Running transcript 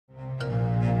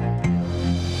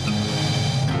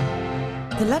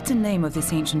The Latin name of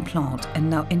this ancient plant and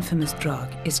now infamous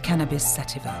drug is Cannabis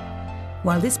sativa.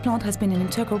 While this plant has been an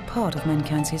integral part of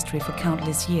mankind's history for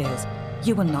countless years,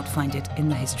 you will not find it in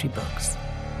the history books.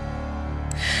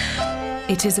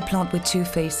 It is a plant with two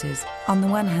faces. On the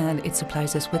one hand, it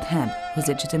supplies us with hemp, whose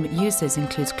legitimate uses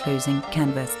includes clothing,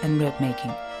 canvas and rope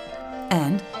making.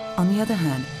 And, on the other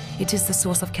hand, it is the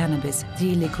source of cannabis,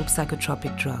 the illegal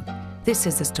psychotropic drug. This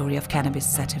is the story of Cannabis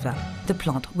sativa, the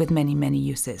plant with many, many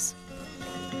uses.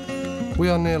 We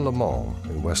are near Le Mans,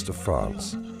 in west of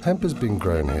France. Hemp has been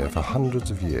grown here for hundreds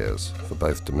of years, for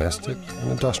both domestic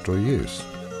and industrial use.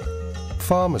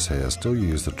 Farmers here still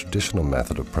use the traditional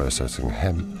method of processing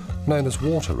hemp, known as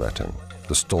water retting.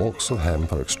 The stalks of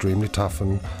hemp are extremely tough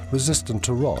and resistant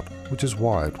to rot, which is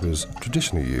why it was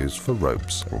traditionally used for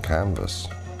ropes and canvas.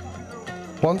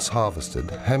 Once harvested,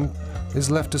 hemp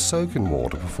is left to soak in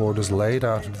water before it is laid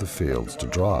out into the fields to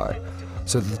dry,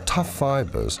 so that the tough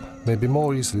fibres may be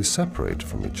more easily separated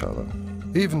from each other.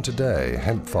 Even today,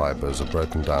 hemp fibres are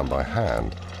broken down by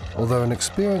hand, although an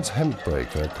experienced hemp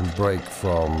breaker can break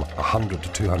from 100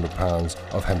 to 200 pounds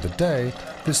of hemp a day,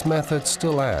 this method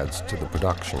still adds to the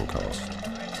production cost.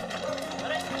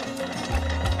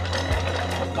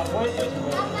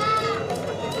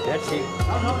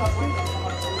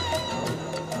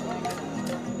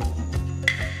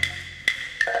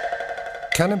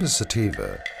 Cannabis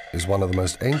sativa is one of the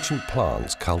most ancient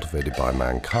plants cultivated by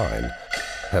mankind.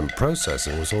 Hemp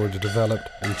processing was already developed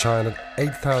in China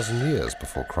 8,000 years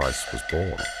before Christ was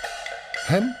born.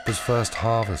 Hemp was first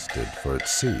harvested for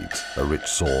its seeds, a rich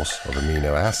source of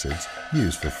amino acids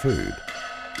used for food.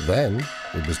 Then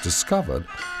it was discovered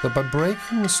that by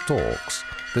breaking the stalks,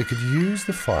 they could use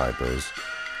the fibers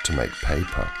to make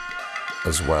paper,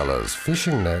 as well as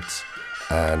fishing nets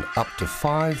and up to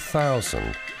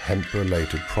 5,000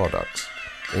 hemp-related products,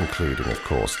 including, of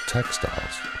course,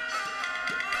 textiles.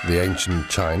 The ancient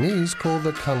Chinese called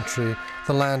their country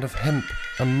the land of hemp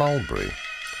and mulberry.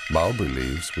 Mulberry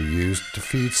leaves were used to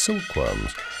feed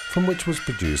silkworms, from which was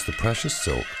produced the precious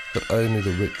silk that only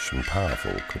the rich and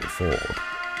powerful could afford.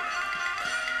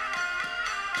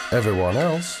 Everyone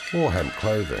else wore hemp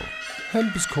clothing.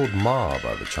 Hemp is called ma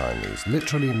by the Chinese,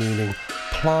 literally meaning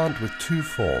plant with two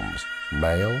forms,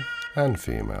 male and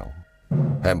female.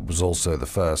 Hemp was also the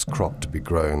first crop to be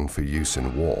grown for use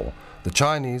in war. The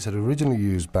Chinese had originally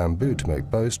used bamboo to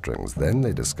make bowstrings. Then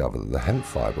they discovered that the hemp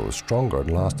fibre was stronger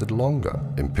and lasted longer.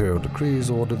 Imperial decrees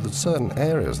ordered that certain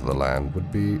areas of the land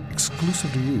would be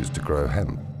exclusively used to grow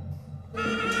hemp.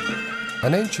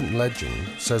 An ancient legend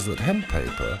says that hemp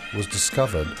paper was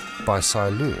discovered by Cai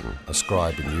Lun, a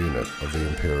scribe and eunuch of the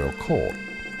imperial court.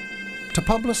 To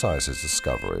publicize his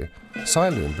discovery, Cai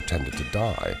Lun pretended to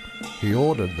die. He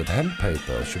ordered that hemp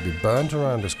paper should be burnt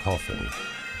around his coffin.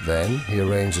 Then he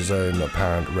arranged his own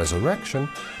apparent resurrection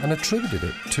and attributed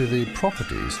it to the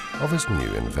properties of his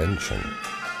new invention.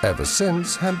 Ever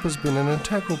since, hemp has been an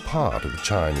integral part of the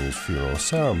Chinese funeral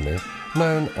ceremony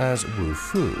known as Wu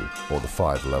Fu, or the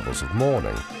 5 levels of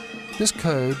mourning. This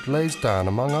code lays down,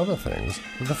 among other things,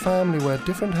 that the family wear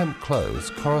different hemp clothes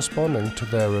corresponding to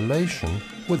their relation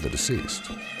with the deceased.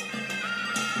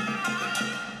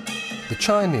 The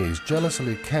Chinese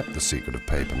jealously kept the secret of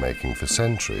papermaking for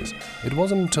centuries. It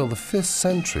wasn't until the 5th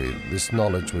century that this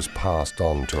knowledge was passed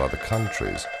on to other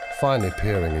countries, finally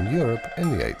appearing in Europe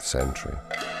in the 8th century.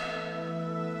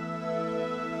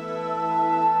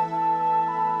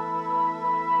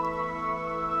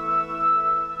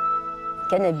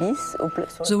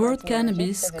 The word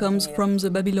cannabis comes from the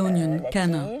Babylonian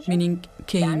canna, meaning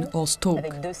cane or stalk,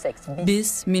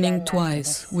 bis meaning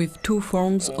twice, with 2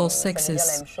 forms or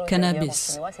sexes,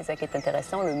 cannabis.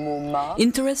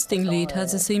 Interestingly, it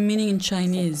has the same meaning in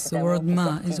Chinese. The word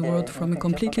ma is a word from a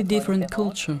completely different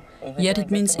culture, yet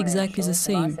it means exactly the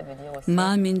same.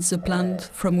 Ma means the plant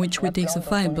from which we take the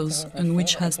fibers and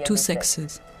which has 2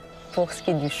 sexes.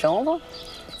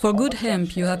 For good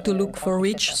hemp, you have to look for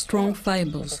rich, strong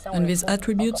fibers, and these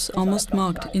attributes are most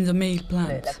marked in the male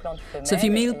plant. The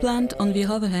female plant, on the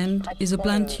other hand, is a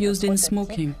plant used in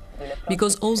smoking,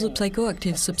 because all the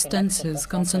psychoactive substances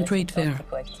concentrate there.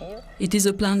 It is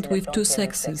a plant with 2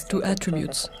 sexes, 2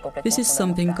 attributes. This is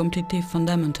something completely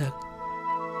fundamental.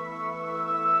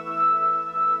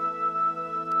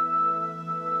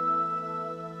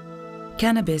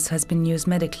 Cannabis has been used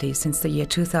medically since the year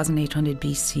 2800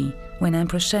 BC, when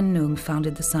Emperor Shen Nung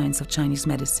founded the science of Chinese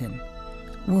medicine.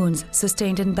 Wounds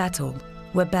sustained in battle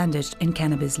were bandaged in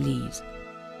cannabis leaves.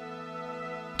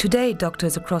 Today,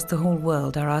 doctors across the whole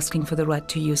world are asking for the right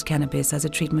to use cannabis as a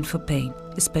treatment for pain,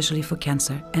 especially for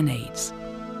cancer and AIDS.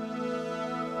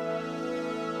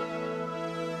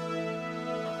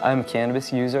 I'm a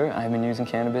cannabis user. I've been using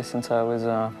cannabis since I was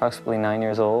approximately 9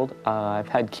 years old. I've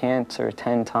had cancer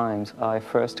 10 times. It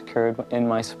first occurred in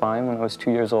my spine when I was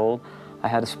 2 years old. I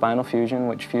had a spinal fusion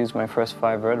which fused my first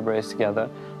 5 vertebrae together.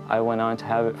 I went on to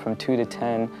have it from 2 to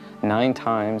 10, 9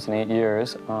 times in 8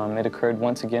 years. It occurred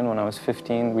once again when I was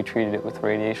 15. We treated it with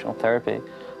radiational therapy.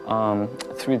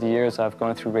 Through the years, I've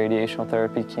gone through radiational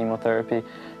therapy, chemotherapy,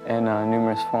 and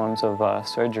numerous forms of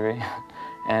surgery.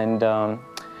 And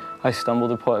I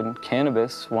stumbled upon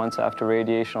cannabis once after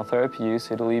radiational therapy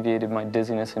use. It alleviated my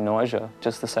dizziness and nausea,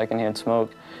 just the secondhand smoke,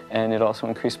 and it also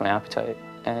increased my appetite.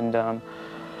 And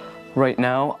right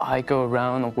now, I go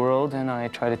around the world and I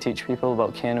try to teach people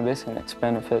about cannabis and its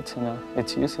benefits and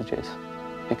its usages,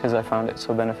 because I found it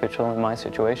so beneficial in my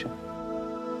situation.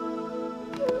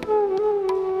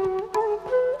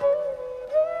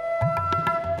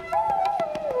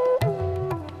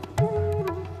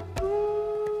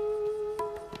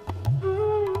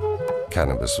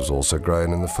 Cannabis was also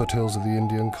grown in the foothills of the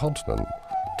Indian continent,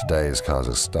 today's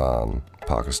Kazakhstan,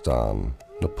 Pakistan,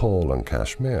 Nepal and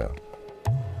Kashmir.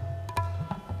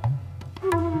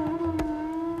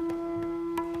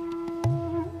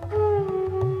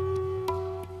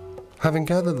 Having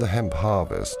gathered the hemp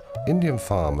harvest, Indian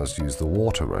farmers used the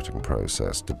water rotting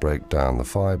process to break down the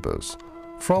fibers,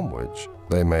 from which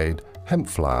they made hemp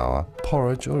flour,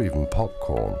 porridge or even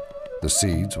popcorn. The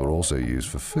seeds were also used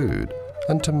for food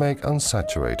and to make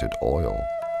unsaturated oil.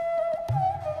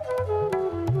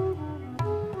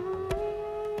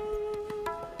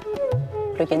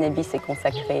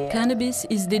 Cannabis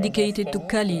is dedicated to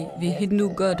Kali, the Hindu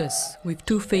goddess, with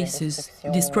 2 faces,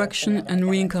 destruction and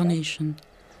reincarnation.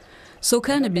 So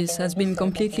cannabis has been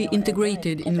completely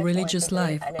integrated in religious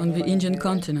life on the Indian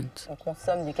continent.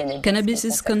 Cannabis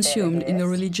is consumed in a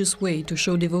religious way to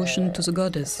show devotion to the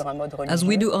goddess, as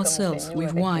we do ourselves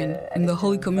with wine in the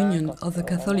Holy Communion of the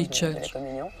Catholic Church.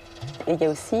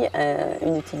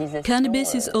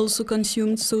 Cannabis is also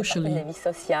consumed socially.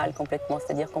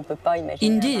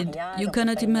 Indeed, you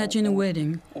cannot imagine a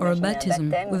wedding or a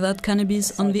baptism without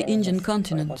cannabis on the Indian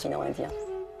continent.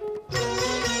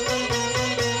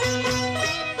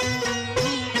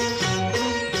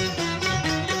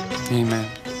 Hey man,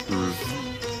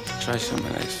 try some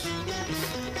of this.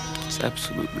 It's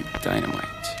absolutely dynamite.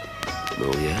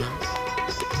 Oh yeah?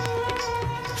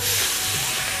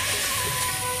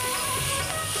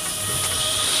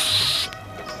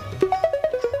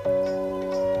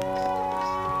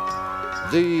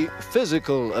 The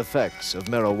physical effects of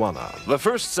marijuana. The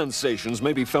first sensations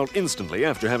may be felt instantly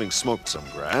after having smoked some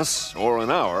grass, or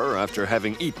an hour after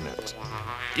having eaten it.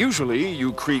 Usually,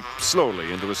 you creep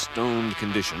slowly into a stoned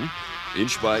condition,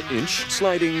 inch by inch,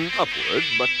 sliding upward,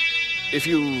 but if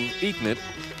you've eaten it,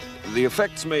 the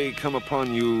effects may come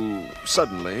upon you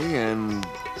suddenly and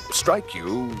strike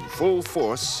you full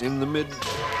force in the middle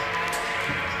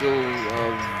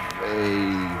of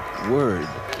a word.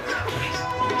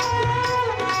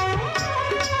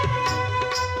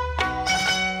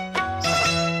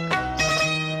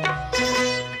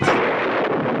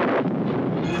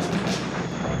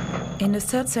 In the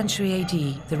 3rd century AD,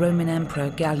 the Roman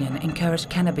Emperor Gallian encouraged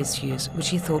cannabis use, which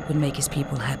he thought would make his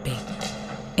people happy.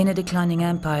 In a declining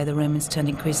empire, the Romans turned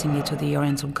increasingly to the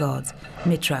Oriental gods,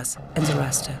 Mithras and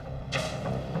Zoroaster.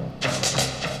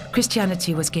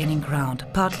 Christianity was gaining ground,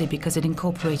 partly because it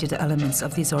incorporated elements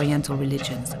of these Oriental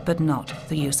religions, but not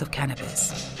the use of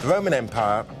cannabis. The Roman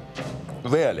Empire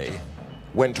really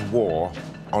went to war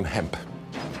on hemp.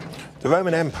 The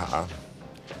Roman Empire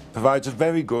provides a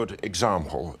very good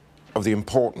example of the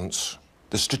importance,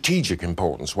 the strategic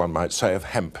importance, one might say, of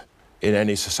hemp in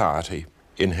any society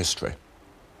in history.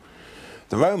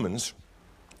 The Romans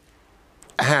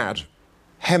had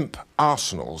hemp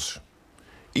arsenals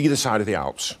either side of the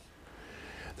Alps.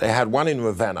 They had one in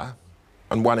Ravenna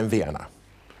and one in Vienna.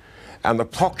 And the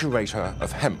procurator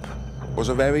of hemp was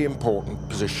a very important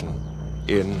position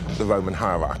in the Roman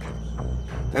hierarchy.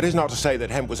 That is not to say that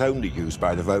hemp was only used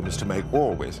by the Romans to make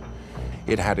war with.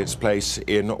 It had its place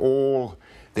in all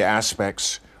the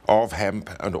aspects of hemp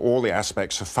and all the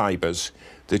aspects of fibers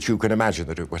that you can imagine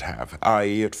that it would have,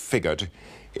 i.e. it figured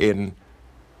in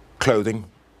clothing,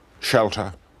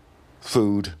 shelter,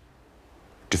 food,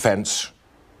 defense,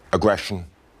 aggression,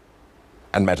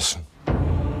 and medicine.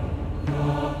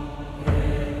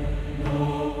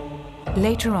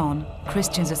 Later on,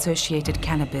 Christians associated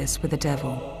cannabis with the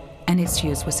devil, and its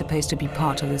use was supposed to be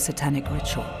part of the satanic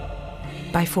ritual.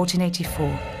 By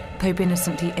 1484, Pope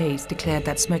Innocent VIII declared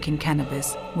that smoking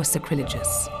cannabis was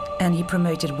sacrilegious, and he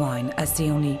promoted wine as the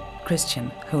only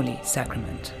Christian holy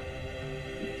sacrament.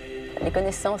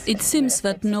 It seems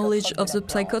that knowledge of the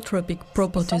psychotropic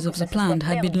properties of the plant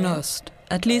had been lost,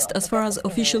 at least as far as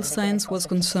official science was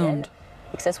concerned.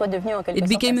 It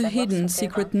became a hidden,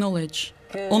 secret knowledge.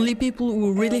 Only people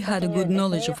who really had a good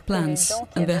knowledge of plants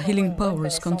and their healing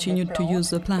powers continued to use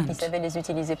the plant.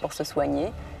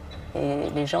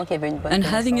 And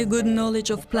having a good knowledge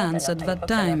of plants at that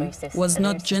time was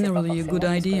not generally a good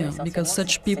idea, because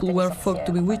such people were thought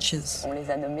to be witches.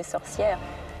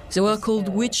 They were called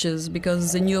witches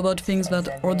because they knew about things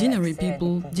that ordinary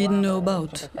people didn't know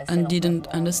about and didn't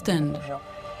understand.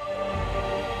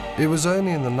 It was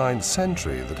only in the 9th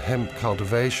century that hemp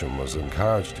cultivation was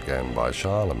encouraged again by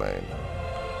Charlemagne.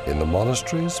 In the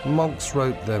monasteries, monks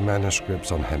wrote their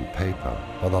manuscripts on hemp paper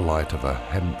by the light of a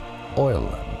hemp oil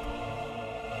lamp.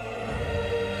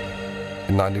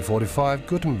 In 1945,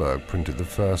 Gutenberg printed the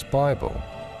first Bible.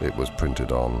 It was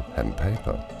printed on hemp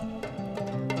paper.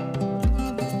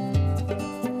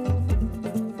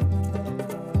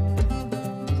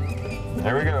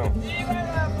 Here we go.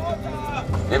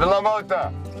 Viva la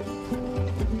mota!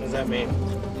 What does that mean?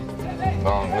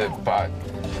 Long live pot.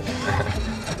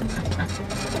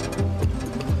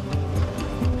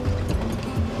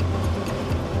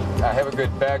 I have a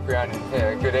good background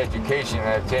and good education.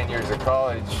 I have 10 years of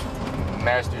college,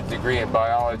 master's degree in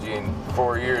biology, and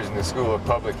 4 years in the School of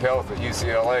Public Health at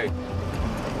UCLA.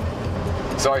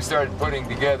 So I started putting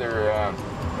together a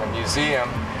museum.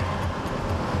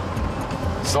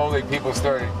 Slowly people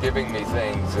started giving me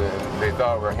things they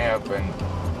thought were hemp, and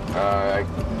I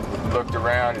looked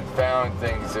around and found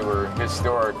things that were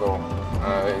historical.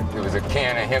 There was a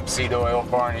can of hemp seed oil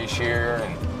varnish here,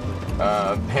 and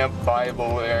hemp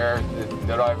Bible there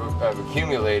that I've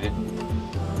accumulated,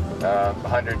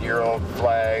 100-year-old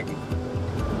flag,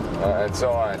 and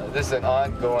so on. This is an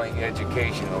ongoing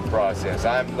educational process.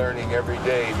 I'm learning every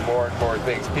day more and more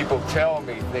things. People tell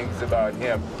me things about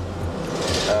hemp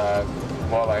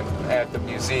while I'm at the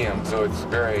museum, so it's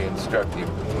very instructive.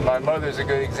 My mother's a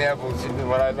good example.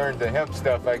 When I learned the hemp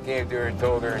stuff, I came to her and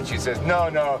told her, and she says, no,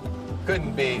 it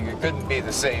couldn't be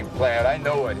the same plant. I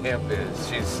know what hemp is.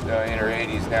 She's in her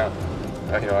 80s now.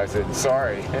 I said,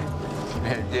 sorry.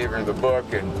 And gave her the book,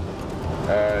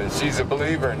 and she's a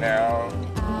believer now.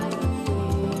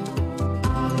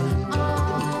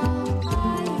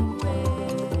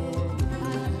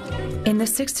 In the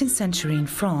 16th century in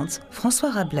France,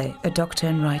 François Rabelais, a doctor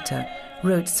and writer,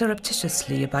 wrote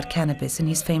surreptitiously about cannabis in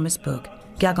his famous book,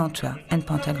 Gargantua and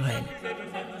Pantagruel.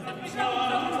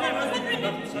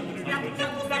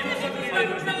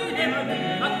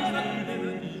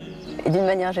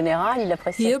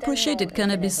 He appreciated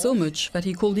cannabis so much that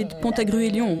he called it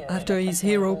Pantagruelion after his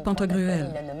hero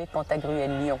Pantagruel.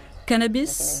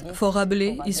 Cannabis, for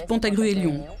Rabelais, is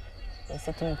Pantagruelion.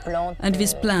 And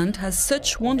this plant has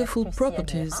such wonderful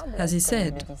properties, as he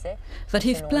said, that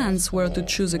if plants were to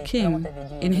choose a king,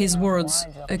 in his words,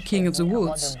 a king of the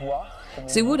woods,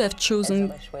 they would have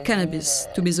chosen cannabis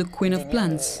to be the queen of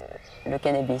plants. Le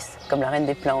cannabis, comme la reine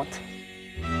des plantes.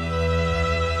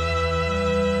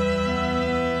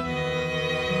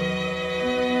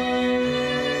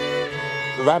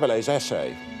 Rabelais'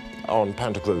 essay on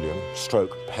Pantagruelion,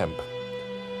 stroke hemp,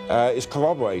 is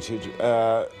corroborated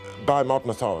by modern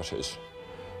authorities.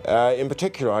 In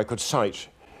particular, I could cite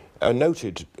a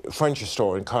noted French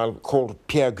historian called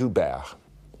Pierre Goubert.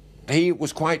 He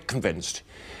was quite convinced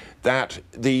that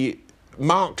the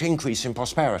marked increase in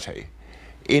prosperity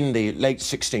in the late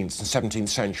 16th and 17th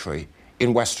century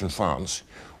in Western France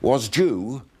was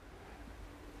due,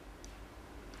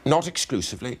 not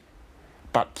exclusively,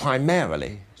 but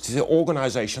primarily to the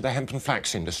organisation of the hemp and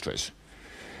flax industries.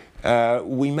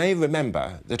 We may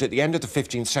remember that at the end of the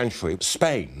 15th century,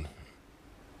 Spain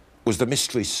was the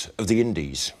mistress of the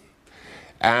Indies.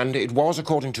 And it was,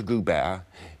 according to Goubert,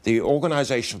 the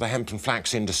organisation of the hemp and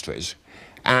flax industries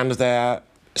and their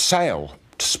sale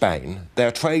to Spain,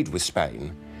 their trade with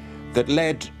Spain, that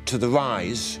led to the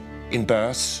rise in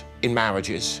births, in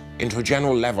marriages, into a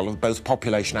general level of both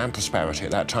population and prosperity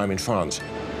at that time in France.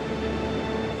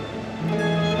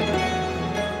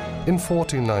 In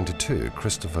 1492,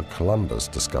 Christopher Columbus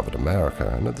discovered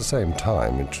America and at the same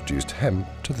time introduced hemp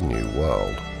to the New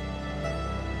World.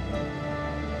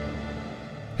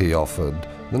 He offered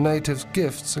the natives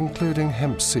gifts including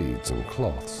hemp seeds and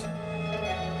cloths.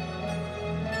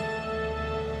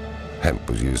 Hemp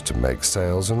was used to make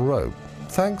sails and rope.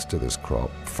 Thanks to this crop,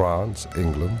 France,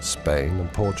 England, Spain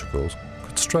and Portugal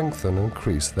could strengthen and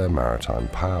increase their maritime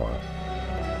power.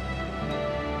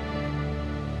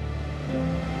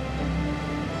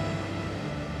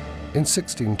 In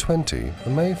 1620, the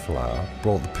Mayflower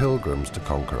brought the Pilgrims to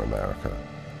conquer America.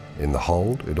 In the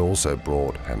hold, it also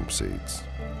brought hemp seeds.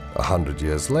 100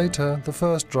 years later, the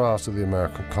first drafts of the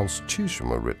American Constitution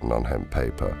were written on hemp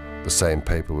paper. The same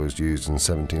paper was used in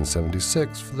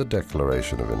 1776 for the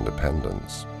Declaration of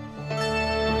Independence.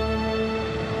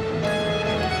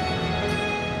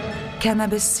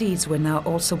 Cannabis seeds were now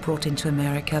also brought into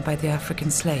America by the African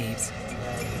slaves.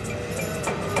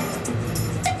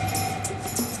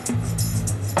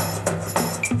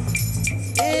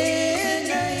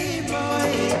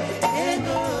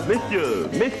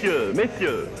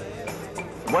 Messieurs,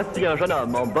 voici un jeune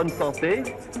homme en bonne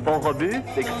santé, fort robuste,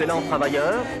 excellent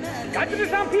travailleur.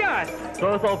 400 piastres.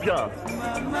 500 piastres.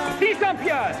 600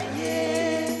 piastres.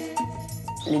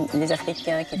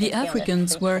 The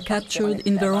Africans were captured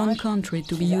in their own country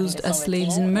to be used as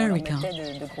slaves in America.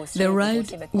 They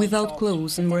arrived without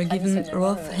clothes and were given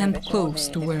rough hemp clothes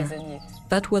to wear.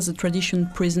 That was a traditional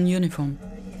prison uniform.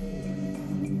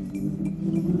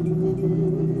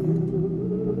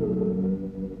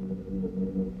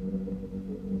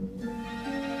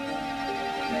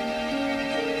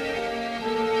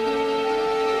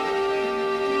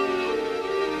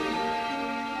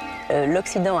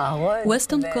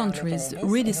 Western countries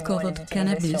rediscovered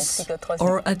cannabis,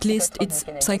 or at least its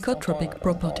psychotropic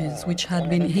properties, which had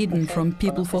been hidden from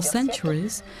people for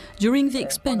centuries, during the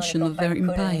expansion of their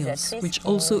empires, which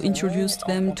also introduced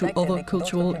them to other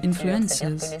cultural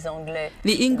influences.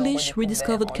 The English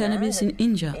rediscovered cannabis in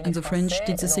India, and the French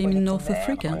did the same in North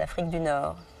Africa.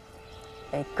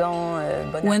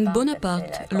 When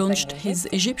Bonaparte launched his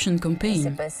Egyptian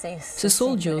campaign, the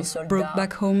soldiers brought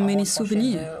back home many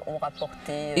souvenirs,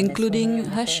 including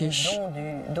hashish.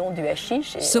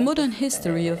 The modern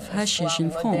history of hashish in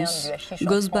France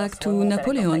goes back to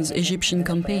Napoleon's Egyptian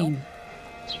campaign.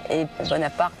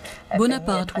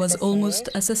 Bonaparte was almost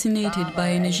assassinated by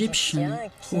an Egyptian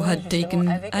who had taken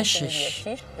hashish.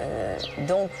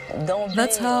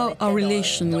 That's how our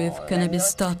relation with cannabis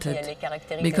started,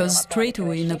 because straight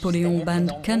away Napoleon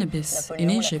banned cannabis in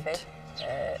Egypt.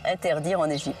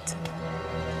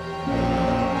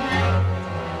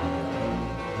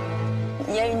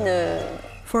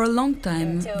 For a long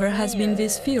time, there has been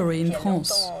this theory in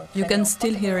France, you can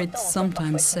still hear it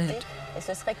sometimes said,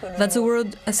 that the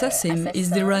word assassin is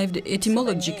derived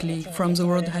etymologically from the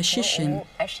word hashishin.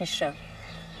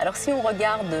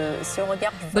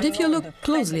 But if you look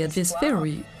closely at this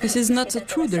theory, this is not a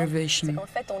true derivation.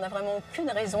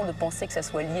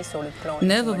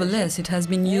 Nevertheless, it has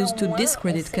been used to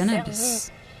discredit cannabis.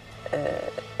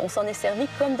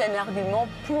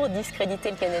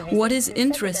 What is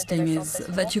interesting is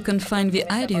that you can find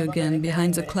the idea again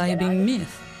behind the climbing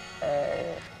myth.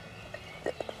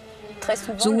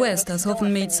 The West has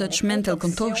often made such mental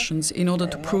contortions in order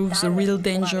to prove the real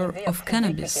danger of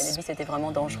cannabis.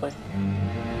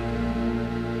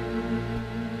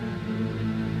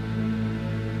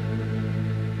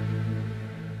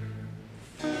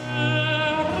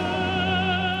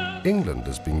 England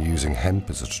has been using hemp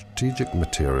as a strategic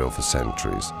material for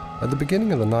centuries. At the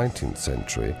beginning of the 19th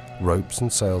century, ropes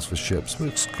and sails for ships were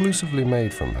exclusively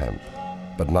made from hemp,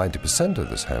 but 90% of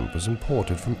this hemp was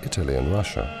imported from Italy and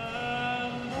Russia.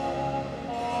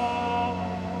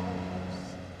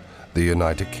 The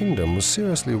United Kingdom was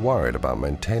seriously worried about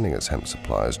maintaining its hemp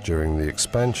supplies during the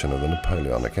expansion of the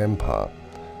Napoleonic Empire.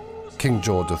 King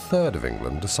George III of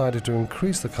England decided to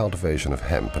increase the cultivation of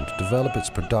hemp and to develop its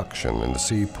production in the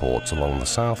seaports along the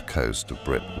south coast of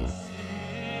Britain.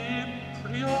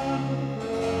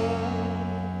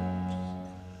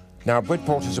 Now,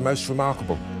 Bridport is a most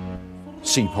remarkable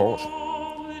seaport.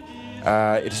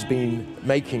 It has been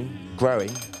making,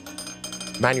 growing,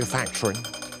 manufacturing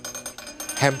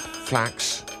hemp,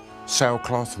 flax,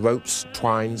 sailcloth, ropes,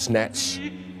 twines, nets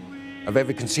of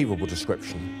every conceivable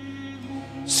description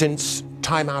since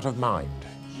time out of mind.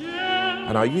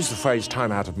 And I use the phrase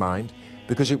time out of mind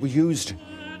because it was used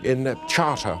in a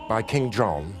charter by King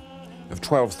John of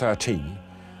 1213,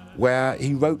 where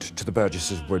he wrote to the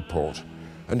burgesses of Bridport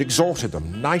and exhorted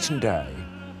them night and day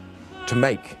to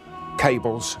make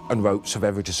cables and ropes of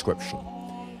every description.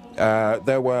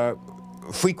 There were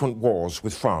frequent wars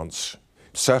with France,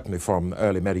 certainly from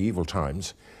early medieval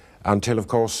times, until, of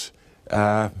course,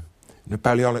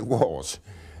 Napoleonic Wars.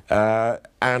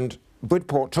 And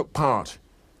Bridport took part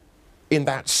in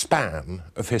that span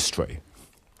of history.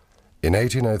 In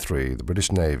 1803, the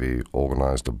British Navy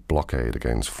organised a blockade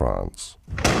against France.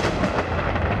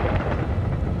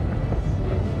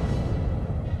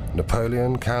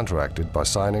 Napoleon counteracted by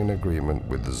signing an agreement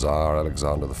with the Tsar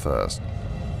Alexander I.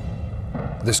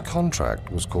 This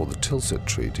contract was called the Tilsit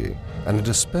Treaty, and it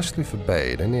especially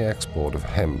forbade any export of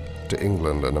hemp to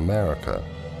England and America,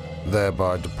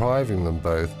 thereby depriving them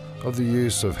both of the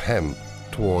use of hemp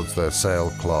towards their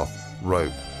sailcloth,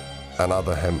 rope, and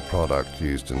other hemp product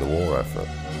used in the war effort.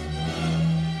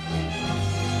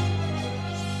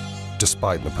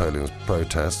 Despite Napoleon's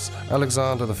protests,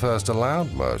 Alexander I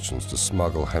allowed merchants to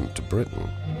smuggle hemp to Britain.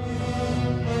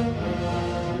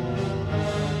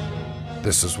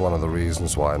 This is one of the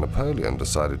reasons why Napoleon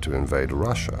decided to invade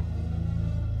Russia.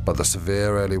 But the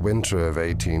severe early winter of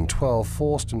 1812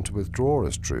 forced him to withdraw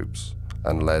his troops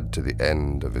and led to the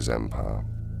end of his empire.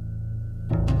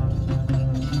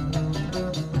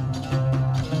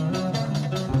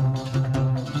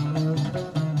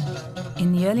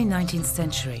 In the early 19th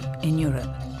century, in Europe,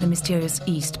 the mysterious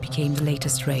East became the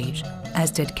latest rage, as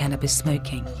did cannabis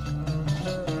smoking.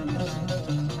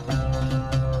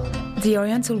 The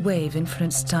Oriental wave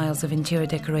influenced styles of interior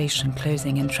decoration,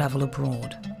 clothing, and travel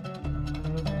abroad.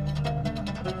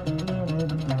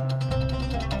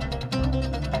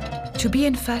 To be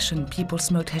in fashion, people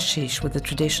smoked hashish with the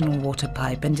traditional water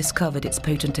pipe and discovered its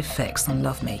potent effects on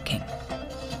lovemaking.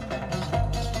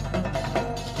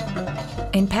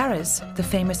 In Paris, the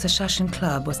famous Hashashin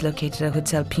Club was located at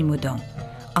Hotel Pimodon.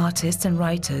 Artists and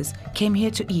writers came here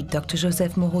to eat Dr.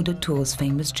 Joseph Moreau de Tours'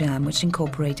 famous jam, which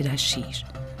incorporated hashish.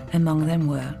 Among them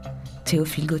were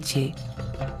Théophile Gautier,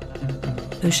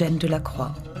 Eugène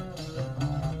Delacroix,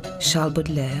 Charles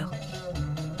Baudelaire,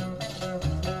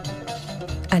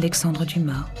 Alexandre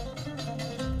Dumas,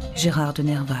 Gérard de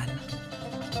Nerval.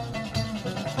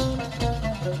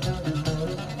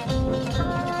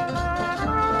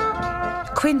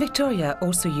 Queen Victoria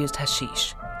also used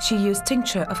hashish. She used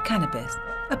tincture of cannabis,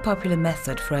 a popular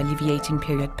method for alleviating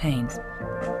period pains.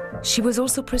 She was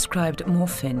also prescribed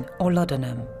morphine or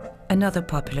laudanum, another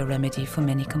popular remedy for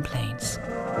many complaints.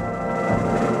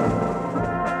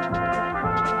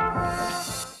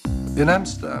 In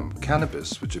Amsterdam,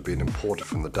 cannabis, which had been imported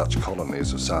from the Dutch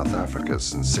colonies of South Africa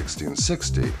since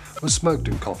 1660, was smoked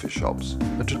in coffee shops,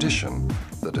 a tradition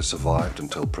that has survived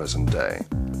until present day.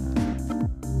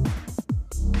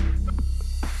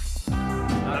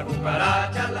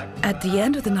 At the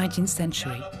end of the 19th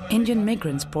century, Indian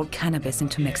migrants brought cannabis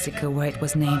into Mexico, where it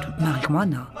was named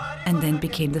marijuana, and then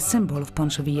became the symbol of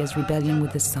Pancho Villa's rebellion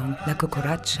with the song La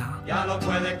Cucaracha.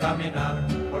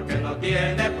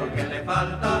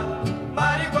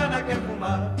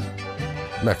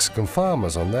 Mexican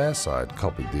farmers on their side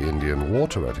copied the Indian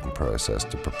water retting process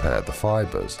to prepare the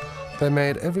fibers. They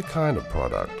made every kind of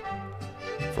product,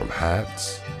 from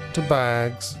hats to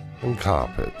bags and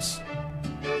carpets.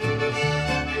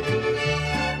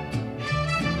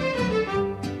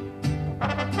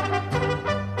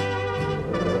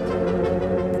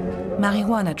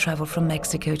 Marijuana traveled from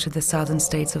Mexico to the southern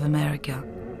states of America.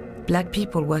 Black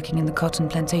people working in the cotton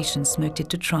plantations smoked it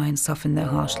to try and soften their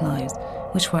harsh lives,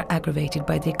 which were aggravated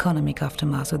by the economic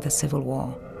aftermath of the Civil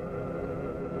War.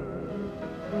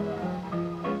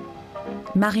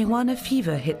 Marijuana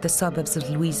fever hit the suburbs of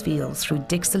Louisville through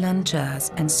Dixieland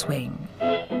jazz and swing.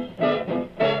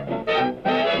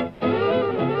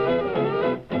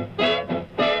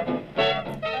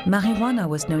 Marijuana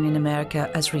was known in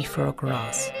America as reefer or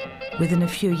grass. Within a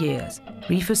few years,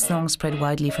 reefer songs spread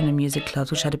widely from the music clubs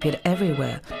which had appeared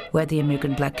everywhere where the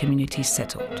immigrant black communities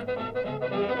settled.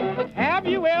 Have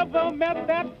you ever met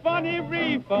that funny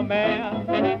reefer man?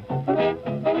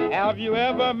 Have you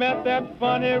ever met that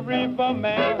funny reefer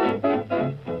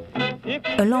man?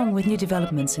 Along with new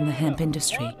developments in the hemp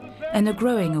industry and a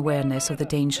growing awareness of the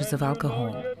dangers of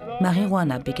alcohol,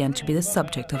 marijuana began to be the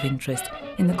subject of interest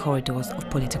in the corridors of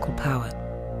political power.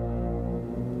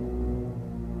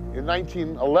 In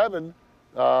 1911,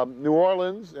 New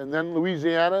Orleans and then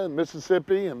Louisiana and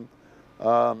Mississippi and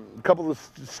a couple of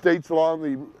states along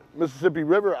the Mississippi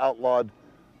River outlawed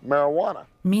marijuana.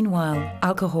 Meanwhile,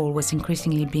 alcohol was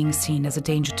increasingly being seen as a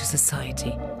danger to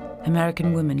society.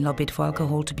 American women lobbied for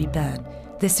alcohol to be banned.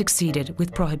 They succeeded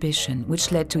with prohibition,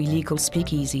 which led to illegal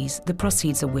speakeasies, the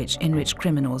proceeds of which enriched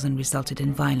criminals and resulted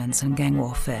in violence and gang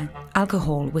warfare.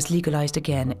 Alcohol was legalized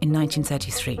again in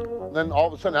 1933. Then all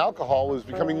of a sudden alcohol was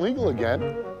becoming legal again,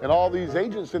 and all these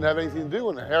agents didn't have anything to do,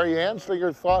 and Harry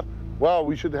Anslinger thought, well,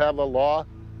 we should have a law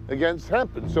against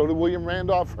hemp, and so did William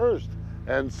Randolph Hearst,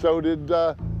 and so did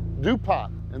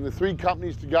DuPont, and the three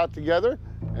companies got together,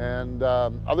 and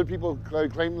other people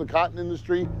claiming the cotton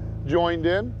industry joined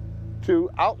in to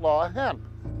outlaw hemp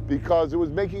because it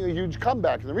was making a huge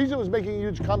comeback. And the reason it was making a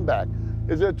huge comeback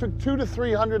is that it took 200 to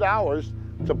 300 hours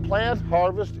to plant,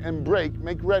 harvest, and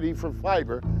make ready for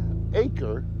fiber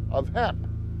acre of hemp.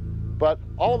 But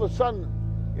all of a sudden,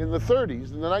 in the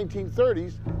 30s, in the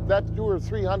 1930s, that 200 or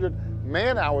 300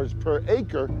 man-hours per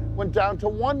acre went down to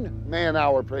 1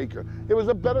 man-hour per acre. It was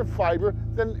a better fiber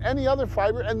than any other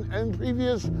fiber and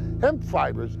previous hemp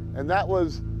fibers. And that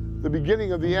was the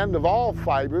beginning of the end of all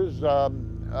fibers,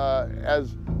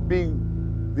 as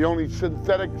being the only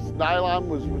synthetic. Nylon,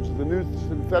 which is the new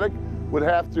synthetic, would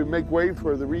have to make way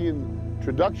for the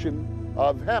reintroduction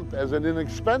of hemp as an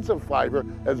inexpensive fiber,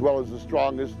 as well as the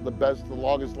strongest, the best, the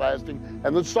longest lasting,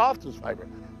 and the softest fiber.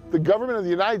 The government of the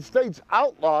United States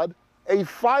outlawed a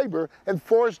fiber and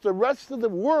forced the rest of the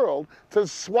world to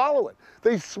swallow it.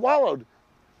 They swallowed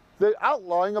the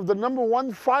outlawing of the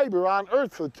 #1 fiber on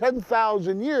Earth for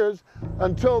 10,000 years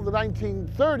until the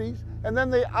 1930s, and then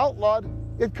they outlawed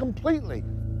it completely.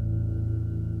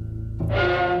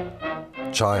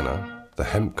 China, the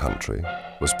hemp country,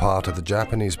 was part of the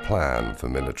Japanese plan for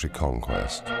military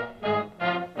conquest.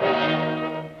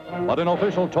 But in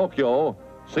official Tokyo,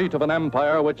 seat of an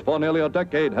empire which for nearly a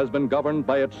decade has been governed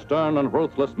by its stern and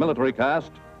ruthless military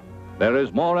caste, there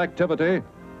is more activity,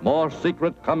 more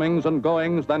secret comings and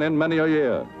goings than in many a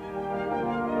year.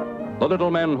 The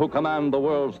little men who command the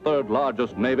world's third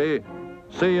largest navy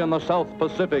see in the South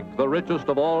Pacific the richest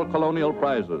of all colonial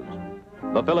prizes.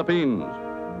 The Philippines,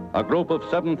 a group of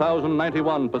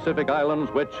 7,091 Pacific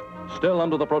islands which, still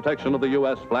under the protection of the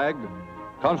U.S. flag,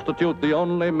 constitute the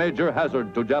only major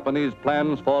hazard to Japanese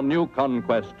plans for new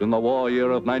conquest in the war year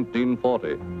of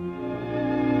 1940.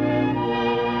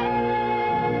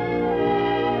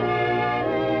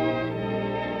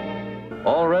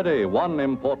 Already one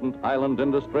important island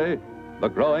industry, the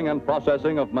growing and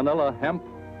processing of Manila hemp,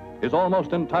 is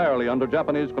almost entirely under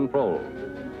Japanese control.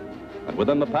 And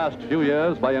within the past few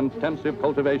years, by intensive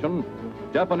cultivation,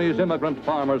 Japanese immigrant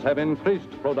farmers have increased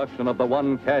production of the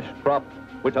one cash crop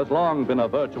which has long been a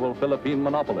virtual Philippine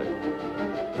monopoly.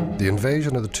 The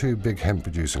invasion of the two big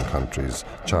hemp-producing countries,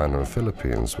 China and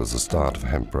Philippines, was the start of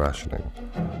hemp rationing.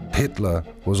 Hitler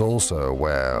was also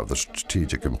aware of the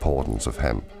strategic importance of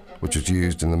hemp, which was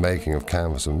used in the making of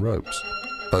canvas and ropes,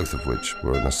 both of which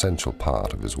were an essential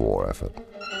part of his war effort.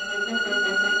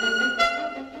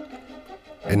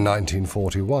 In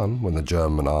 1941, when the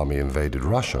German army invaded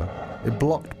Russia, it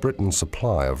blocked Britain's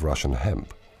supply of Russian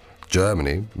hemp.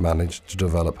 Germany managed to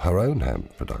develop her own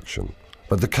hemp production,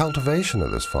 but the cultivation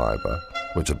of this fiber,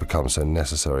 which had become so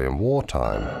necessary in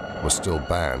wartime, was still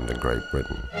banned in Great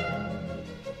Britain.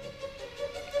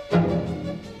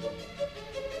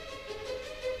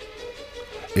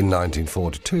 In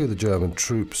 1942, the German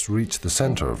troops reached the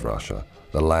center of Russia.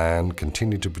 The land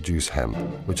continued to produce hemp,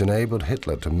 which enabled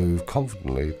Hitler to move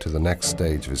confidently to the next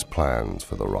stage of his plans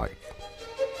for the Reich.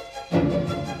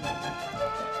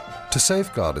 To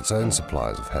safeguard its own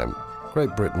supplies of hemp,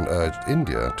 Great Britain urged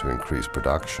India to increase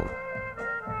production.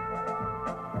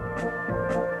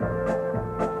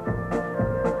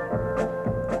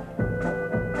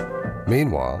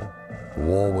 Meanwhile,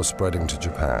 war was spreading to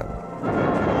Japan.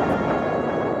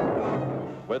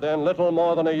 Within little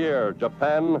more than a year,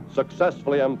 Japan,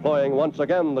 successfully employing once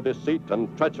again the deceit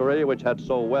and treachery which had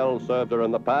so well served her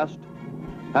in the past,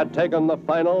 had taken the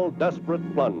final desperate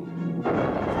plunge.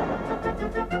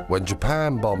 When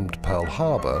Japan bombed Pearl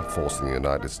Harbor, forcing the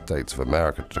United States of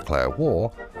America to declare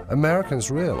war, Americans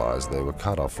realized they were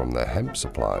cut off from their hemp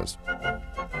supplies.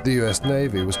 The U.S.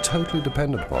 Navy was totally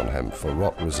dependent upon hemp for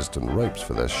rot-resistant ropes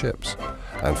for their ships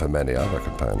and for many other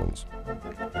components.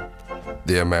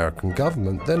 The American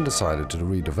government then decided to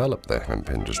redevelop their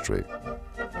hemp industry.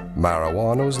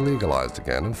 Marijuana was legalized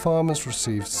again and farmers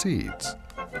received seeds.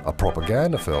 A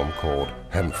propaganda film called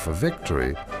Hemp for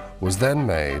Victory was then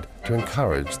made to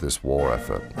encourage this war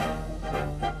effort.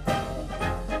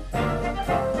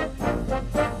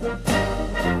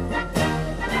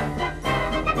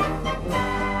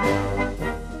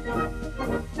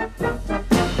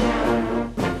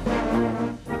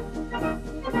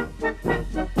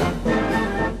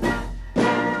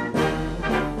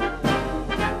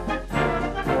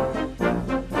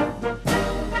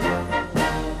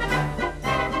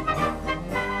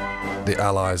 The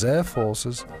Allies' air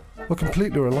forces were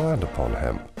completely reliant upon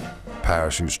hemp.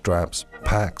 Parachute straps,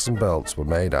 packs and belts were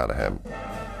made out of hemp.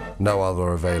 No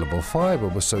other available fiber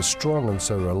was so strong and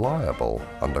so reliable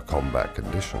under combat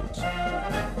conditions.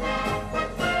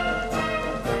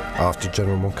 After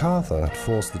General MacArthur had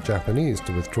forced the Japanese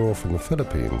to withdraw from the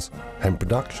Philippines, hemp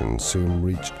production soon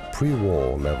reached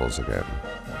pre-war levels again.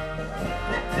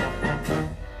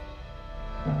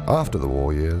 After the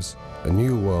war years, a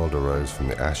new world arose from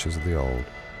the ashes of the old.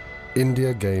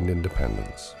 India gained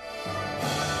independence.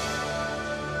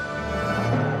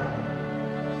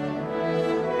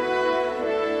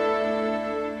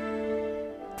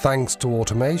 Thanks to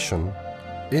automation,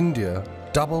 India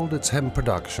doubled its hemp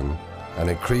production and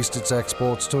increased its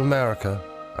exports to America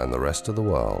and the rest of the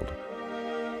world.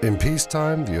 In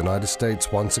peacetime, the United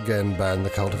States once again banned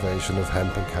the cultivation of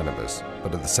hemp and cannabis,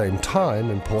 but at the same time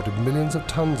imported millions of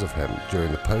tons of hemp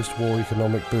during the post-war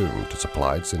economic boom to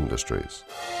supply its industries.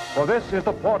 For this is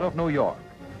the Port of New York,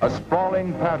 a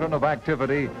sprawling pattern of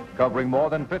activity covering more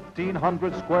than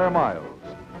 1,500 square miles.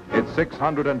 Its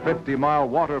 650-mile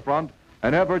waterfront,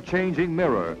 an ever-changing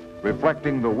mirror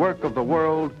reflecting the work of the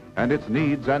world and its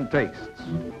needs and tastes.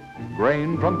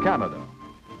 Grain from Canada,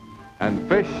 and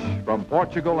fish from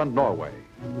Portugal and Norway,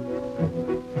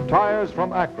 tires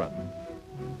from Akron,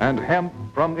 and hemp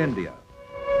from India.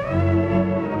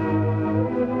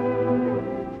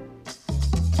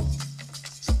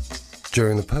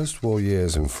 During the post-war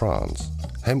years in France,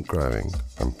 hemp growing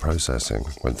and processing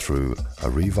went through a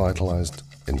revitalized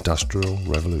industrial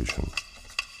revolution.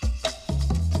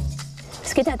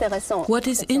 What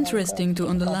is interesting to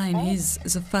underline is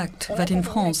the fact that in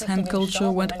France hemp culture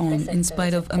went on in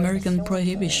spite of American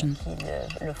prohibition.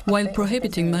 While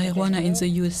prohibiting marijuana in the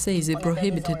USA, they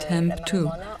prohibited hemp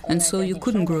too, and so you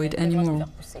couldn't grow it anymore.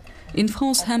 In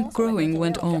France, hemp growing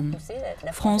went on.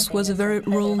 France was a very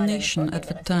rural nation at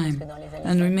that time,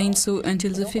 and remained so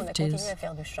until the 50s.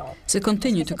 They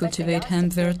continue to cultivate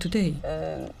hemp there today.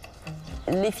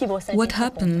 What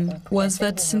happened was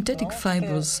that synthetic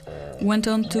fibers went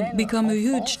on to become a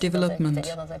huge development.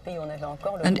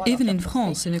 And even in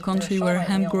France, in a country where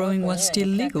hemp growing was still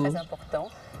legal,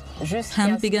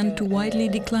 hemp began to widely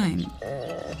decline,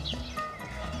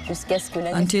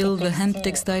 until the hemp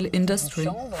textile industry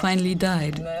finally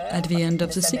died at the end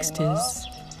of the 60s.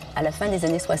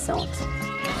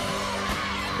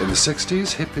 In the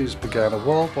 60s, hippies began a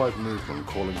worldwide movement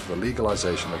calling for the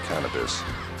legalization of cannabis.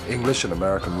 English and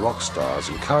American rock stars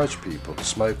encouraged people to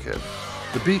smoke it.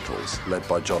 The Beatles, led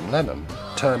by John Lennon,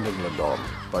 turned England on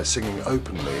by singing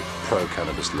openly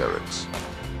pro-cannabis lyrics.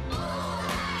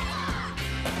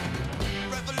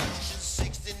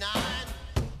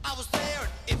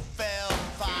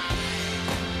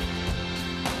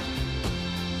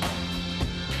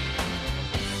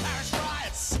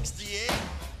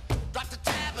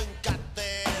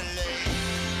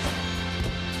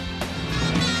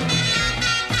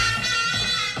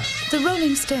 The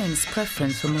Rolling Stones'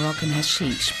 preference for Moroccan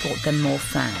hashish brought them more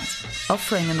fans,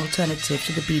 offering an alternative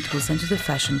to the Beatles and to the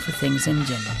fashion for things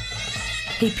Indian.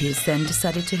 Hippies then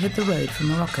decided to hit the road for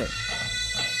Morocco.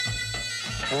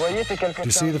 Do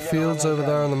you see the fields over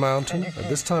there on the mountain? At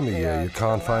this time of year, you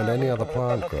can't find any other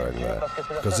plant growing there,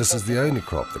 because this is the only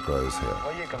crop that grows here.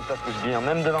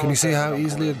 Can you see how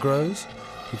easily it grows?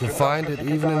 You can find it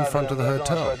even in front of the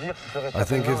hotel. I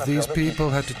think if these people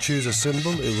had to choose a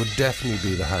symbol, it would definitely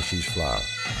be the hashish flower.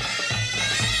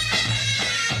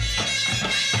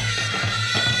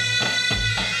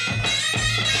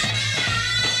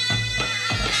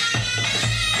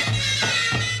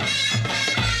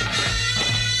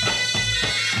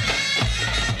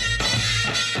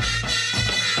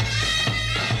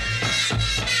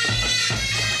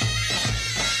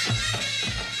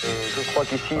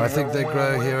 I think they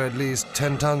grow here at least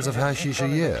 10 tons of hashish a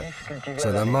year,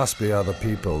 so there must be other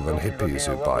people than hippies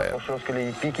who buy it.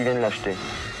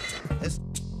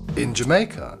 In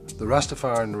Jamaica, the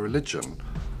Rastafarian religion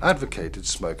advocated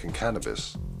smoking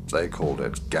cannabis. They called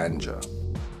it ganja.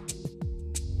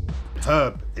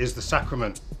 Herb is the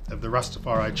sacrament of the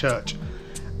Rastafari Church,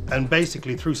 and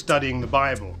basically through studying the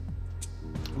Bible,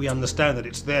 we understand that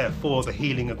it's there for the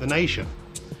healing of the nation.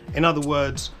 In other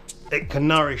words, it can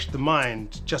nourish the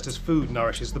mind just as food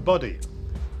nourishes the body.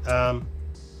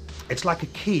 It's like a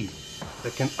key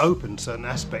that can open certain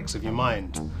aspects of your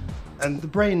mind. And the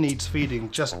brain needs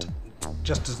feeding just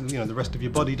as the rest of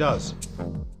your body does.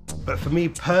 But for me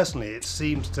personally, it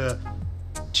seems to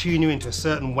tune you into a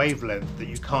certain wavelength that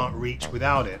you can't reach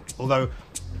without it. Although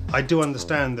I do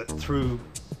understand that through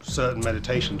certain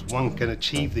meditations, one can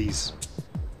achieve these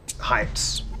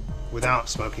heights without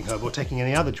smoking herb or taking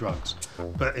any other drugs.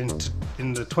 But in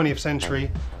the 20th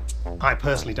century, I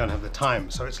personally don't have the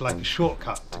time, so it's like a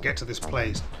shortcut to get to this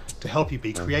place to help you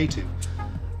be creative.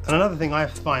 And another thing I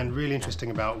find really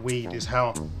interesting about weed is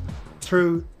how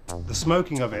through the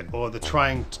smoking of it or the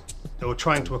trying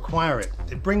to acquire it,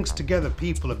 it brings together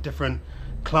people of different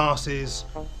classes,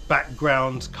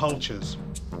 backgrounds, cultures.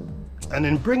 And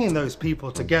in bringing those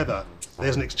people together,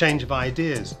 there's an exchange of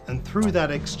ideas, and through that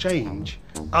exchange,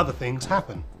 other things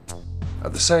happen.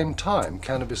 At the same time,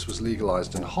 cannabis was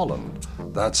legalized in Holland.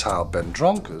 That's how Ben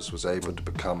Dronkers was able to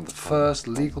become the first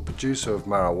legal producer of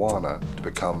marijuana to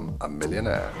become a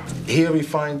millionaire. Here we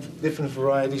find different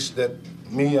varieties that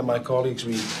me and my colleagues,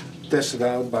 we tested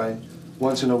out by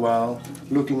once in a while,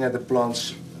 looking at the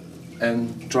plants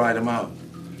and try them out.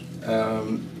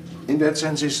 In that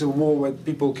sense, it's a wall where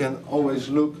people can always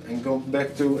look and go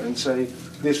back to and say,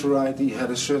 this variety had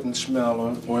a certain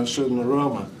smell or a certain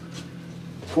aroma.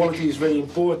 Quality is very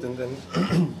important,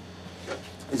 and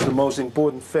it's the most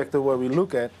important factor where we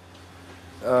look at.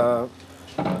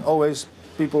 Always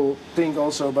people think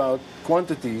also about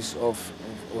quantities of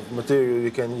material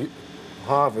you can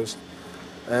harvest,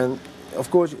 and of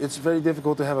course it's very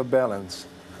difficult to have a balance.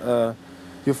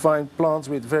 You find plants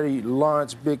with very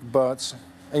large, big buds,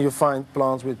 and you find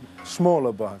plants with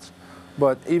smaller buds.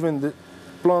 But even the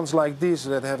plants like this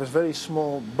that have a very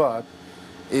small bud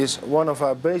is one of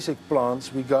our basic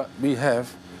plants we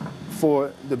have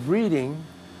for the breeding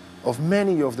of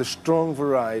many of the strong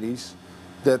varieties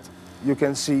that you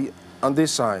can see on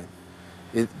this side.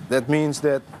 That means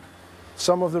that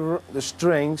some of the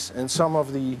strengths and some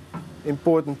of the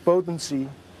important potency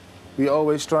we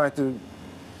always try to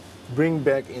bring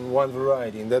back in one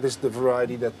variety, and that is the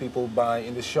variety that people buy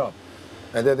in the shop.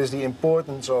 And that is the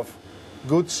importance of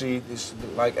good seed. Is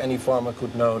like any farmer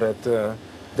could know that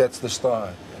that's the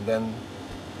start, and then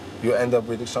you end up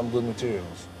with some good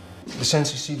materials. The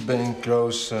Sensi Seed Bank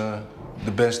grows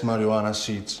the best marijuana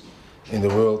seeds in the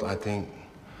world, I think,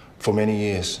 for many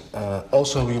years.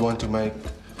 Also, we want to make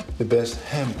the best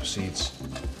hemp seeds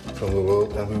from the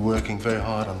world, and we're working very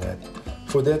hard on that.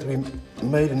 For that, we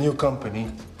made a new company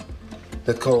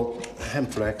that's called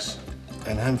Hempflex,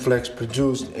 and Hempflex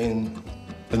produced in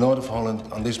the north of Holland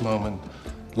on this moment,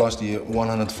 last year,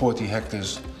 140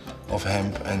 hectares of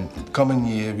hemp, and coming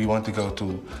year we want to go to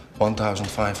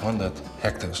 1,500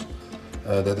 hectares.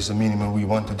 That is the minimum we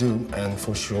want to do, and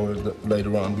for sure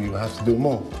later on we will have to do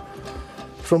more.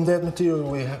 From that material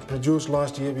we have produced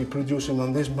last year, we're producing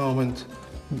on this moment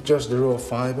just the raw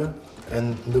fiber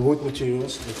and the wood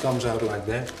materials. It comes out like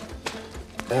that.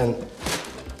 And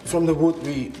from the wood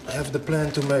we have the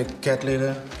plan to make cat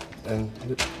litter, and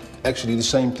actually the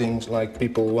same things like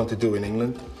people want to do in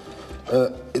England.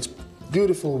 It's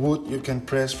beautiful wood you can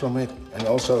press from it, and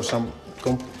also some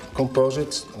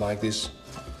composites like this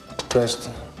pressed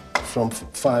from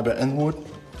fiber and wood.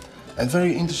 And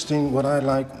very interesting, what I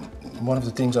like, one of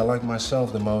the things I like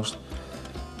myself the most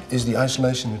is the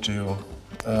isolation material.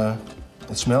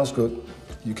 It smells good,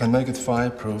 you can make it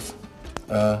fireproof,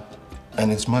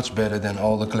 and it's much better than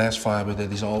all the glass fiber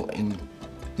that is all in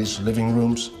these living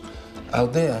rooms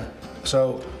out there.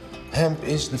 So hemp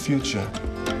is the future.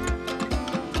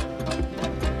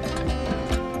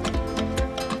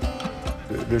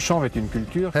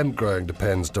 Hemp growing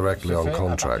depends directly on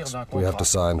contracts. We have to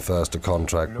sign first a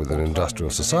contract with an industrial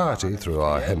society through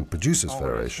our Hemp Producers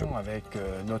Federation.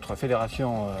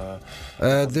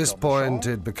 At this point,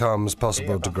 it becomes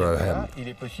possible to grow hemp.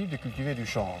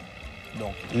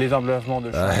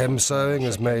 Hemp sowing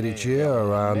is made each year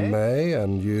around May,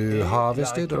 and you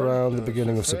harvest it around the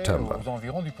beginning of September.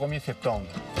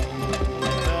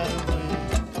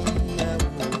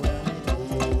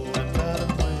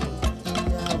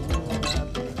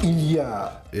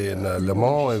 In Le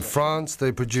Mans in France,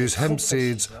 they produce hemp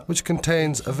seeds which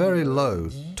contains a very low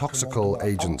toxical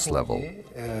agents level.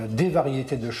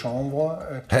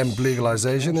 Hemp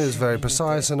legalization is very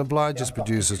precise and obliges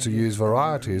producers to use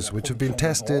varieties which have been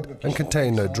tested and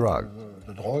contain no drug.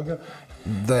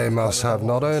 They must have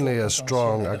not only a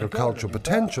strong agricultural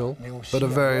potential, but a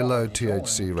very low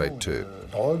THC rate too.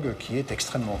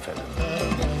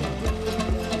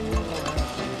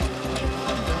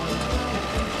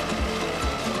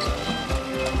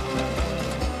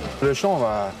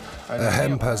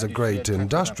 Hemp has a great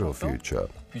industrial future.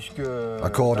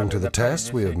 According to the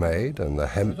tests we have made and the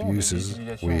hemp uses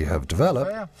we have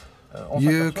developed,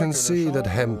 you can see that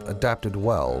hemp adapted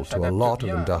well to a lot of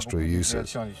industrial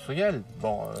uses,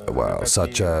 well,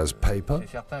 such as paper,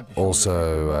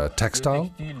 also textile.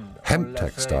 Hemp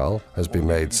textile has been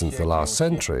made since the last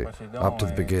century, up to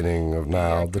the beginning of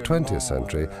now the 20th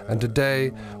century, and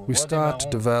today we start to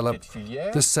develop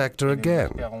this sector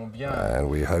again, and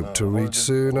we hope to reach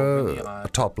soon a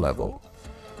top level.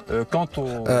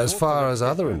 As far as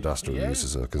other industrial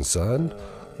uses are concerned,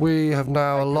 we have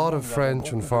now a lot of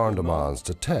French and foreign demands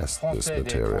to test this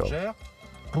material.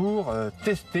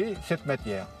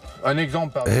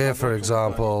 Here, for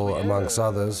example, amongst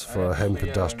others, for hemp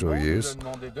industrial use,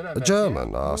 a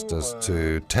German asked us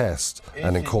to test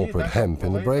and incorporate hemp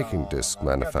in the braking disc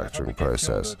manufacturing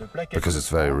process, because it's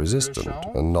very resistant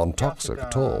and non-toxic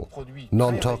at all,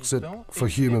 non-toxic for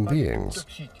human beings.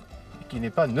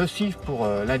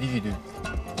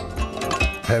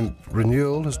 Hemp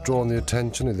renewal has drawn the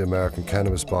attention of the American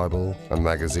Cannabis Bible and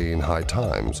magazine High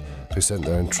Times, who sent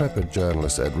their intrepid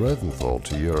journalist Ed Rosenthal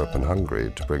to Europe and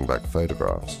Hungary to bring back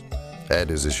photographs. Ed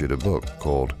has issued a book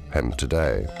called Hemp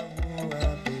Today.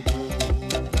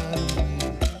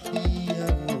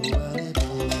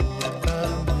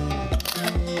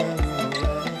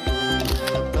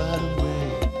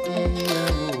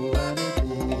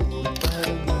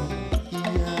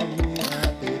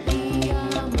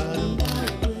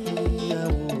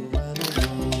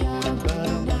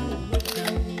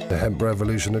 The hemp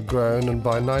revolution had grown, and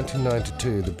by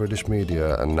 1992 the British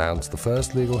media announced the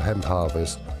first legal hemp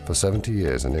harvest for 70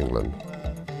 years in England.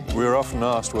 We're often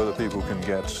asked whether people can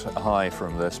get high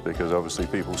from this, because obviously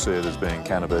people see it as being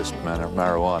cannabis,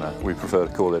 marijuana. We prefer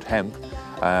to call it hemp.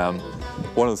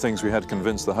 One of the things we had to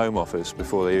convince the Home Office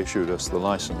before they issued us the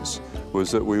license was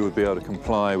that we would be able to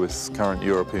comply with current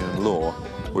European law,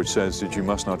 which says that you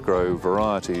must not grow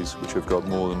varieties which have got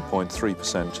more than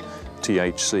 0.3%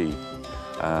 THC.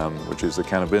 Which is the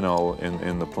cannabinol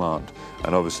in the plant.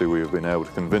 And obviously we have been able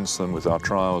to convince them with our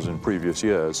trials in previous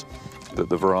years that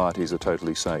the varieties are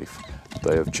totally safe.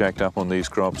 They have checked up on these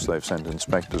crops, they've sent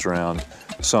inspectors around,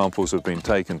 samples have been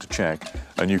taken to check,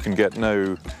 and you can get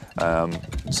no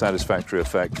satisfactory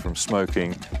effect from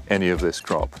smoking any of this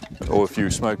crop. Or if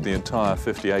you smoke the entire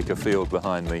 50-acre field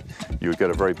behind me, you would get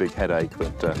a very big headache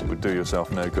that would do yourself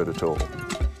no good at all.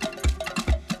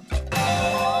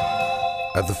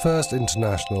 At the first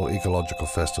International Ecological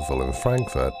Festival in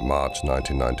Frankfurt, March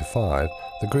 1995,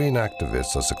 the green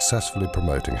activists are successfully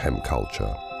promoting hemp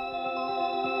culture.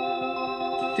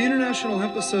 The International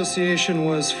Hemp Association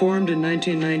was formed in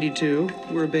 1992.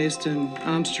 We're based in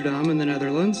Amsterdam in the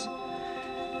Netherlands.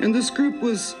 And this group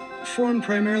was formed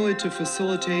primarily to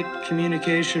facilitate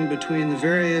communication between the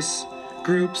various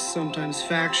groups, sometimes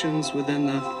factions, within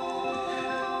the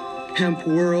hemp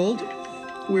world.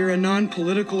 We're a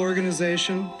non-political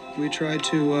organization. We try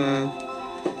to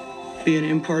be an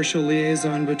impartial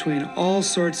liaison between all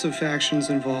sorts of factions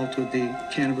involved with the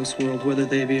cannabis world, whether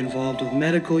they be involved with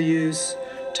medical use,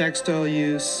 textile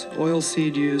use,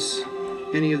 oilseed use,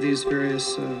 any of these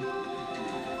various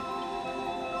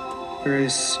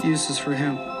uses for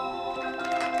hemp.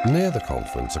 Near the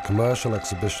conference, a commercial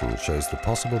exhibition shows the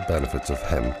possible benefits of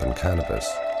hemp and cannabis.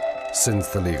 Since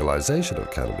the legalization of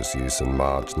cannabis use in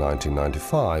March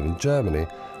 1995 in Germany,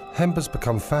 hemp has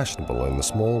become fashionable in the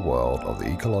small world of the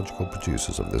ecological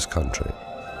producers of this country.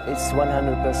 It's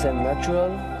 100%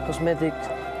 natural cosmetic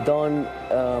done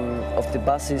of the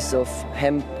basis of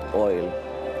hemp oil.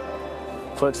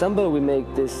 For example, we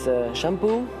make this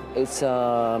shampoo. It's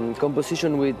a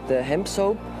composition with hemp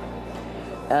soap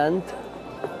and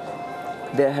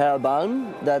the hair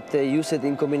balm that they use it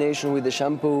in combination with the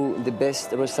shampoo, the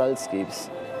best results gives.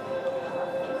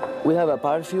 We have a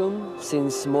perfume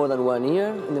since more than 1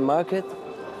 year in the market,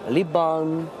 a lip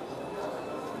balm,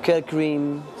 care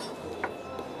cream,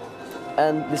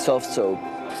 and the soft soap.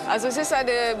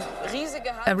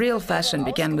 A real fashion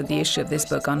began with the issue of this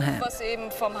book on hemp.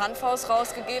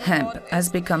 Hemp has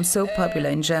become so popular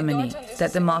in Germany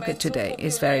that the market today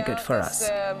is very good for us.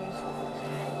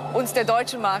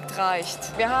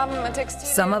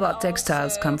 Some of our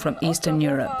textiles come from Eastern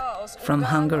Europe, from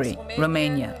Hungary,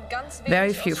 Romania,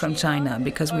 very few from China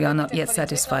because we are not yet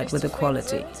satisfied with the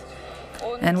quality.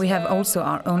 And we have also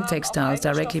our own textiles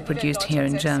directly produced here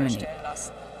in Germany.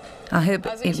 I hope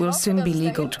it will soon be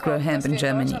legal to grow hemp in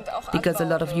Germany, because a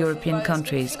lot of European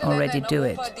countries already do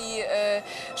it.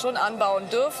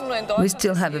 We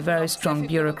still have a very strong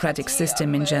bureaucratic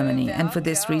system in Germany, and for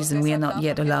this reason we are not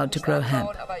yet allowed to grow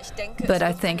hemp. But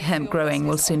I think hemp growing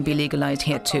will soon be legalized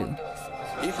here too.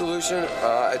 Ecolution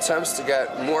attempts to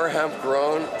get more hemp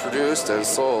grown, produced, and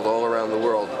sold all around the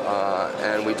world,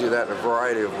 and we do that in a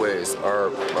variety of ways.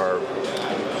 Our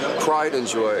pride and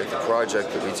joy, the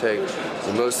project that we take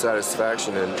the most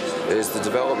satisfaction in, is the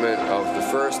development of the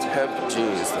first hemp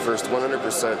jeans, the first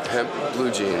 100% hemp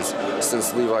blue jeans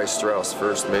since Levi Strauss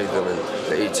first made them in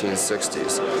the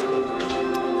 1860s.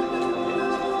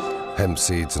 Hemp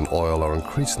seeds and oil are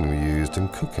increasingly used in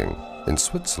cooking. In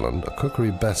Switzerland, a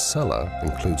cookery bestseller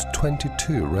includes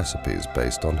 22 recipes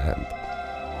based on hemp.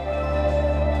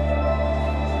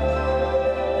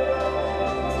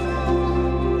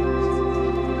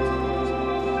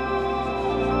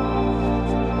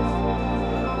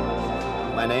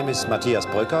 My name is Matthias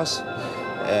Bröckers.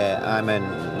 I'm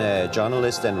a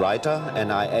journalist and writer,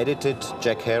 and I edited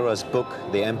Jack Herer's book,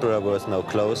 The Emperor Wears No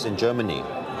Clothes, in Germany.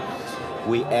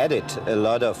 We added a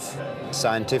lot of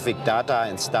scientific data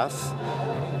and stuff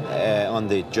on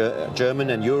the German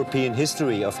and European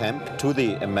history of hemp to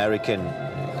the American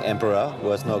Emperor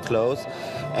Wears No Clothes.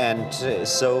 And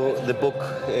so the book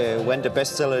went a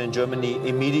bestseller in Germany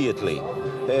immediately.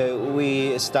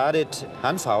 We started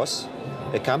Hanfhaus,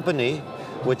 a company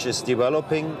which is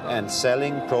developing and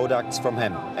selling products from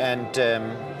hemp. And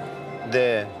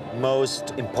the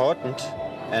most important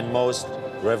and most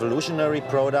revolutionary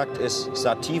product is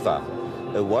Sativa,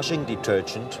 a washing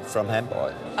detergent from hemp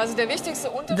oil.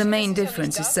 The main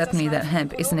difference is certainly that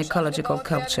hemp is an ecological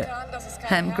culture.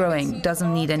 Hemp growing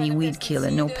doesn't need any weed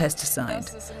killer, no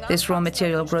pesticide. This raw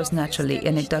material grows naturally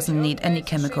and it doesn't need any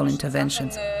chemical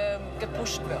interventions.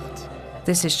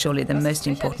 This is surely the most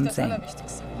important thing.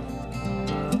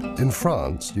 In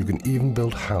France, you can even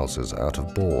build houses out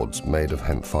of boards made of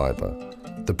hemp fiber.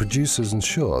 The producers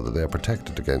ensure that they are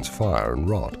protected against fire and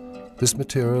rot. This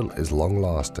material is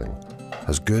long-lasting,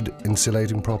 has good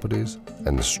insulating properties,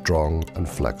 and is strong and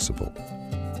flexible.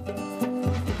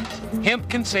 Hemp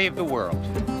can save the world.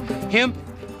 Hemp,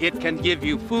 it can give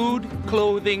you food,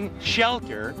 clothing,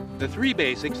 shelter, the three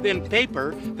basics, then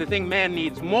paper, the thing man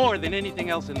needs more than anything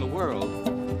else in the world.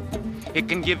 It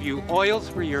can give you oils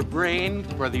for your brain,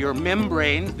 for your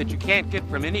membranes that you can't get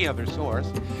from any other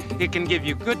source. It can give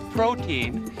you good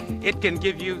protein. It can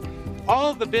give you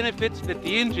all the benefits that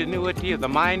the ingenuity of the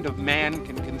mind of man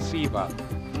can conceive of.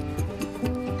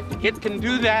 It can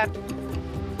do that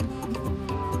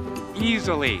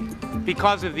easily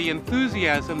because of the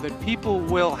enthusiasm that people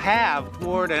will have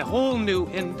toward a whole new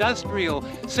industrial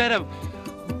set of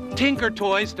tinker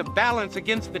toys to balance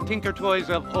against the tinker toys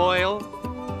of oil.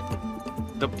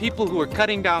 The people who are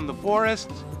cutting down the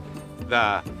forests,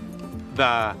 the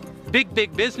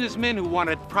big businessmen who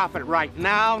want to profit right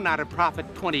now, not a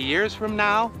profit 20 years from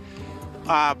now.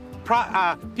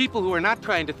 People who are not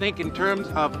trying to think in terms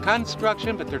of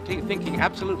construction, but they're thinking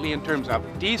absolutely in terms of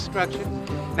destruction.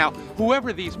 Now,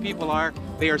 whoever these people are,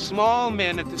 they are small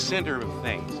men at the center of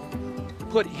things.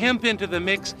 Put hemp into the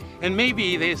mix, and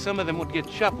maybe some of them would get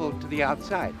shuffled to the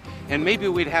outside, and maybe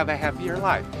we'd have a happier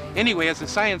life. Anyway, as a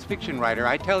science fiction writer,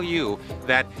 I tell you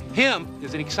that hemp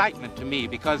is an excitement to me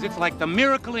because it's like the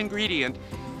miracle ingredient,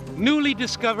 newly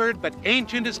discovered but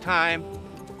ancient as time,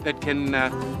 that can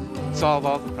solve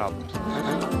all the problems.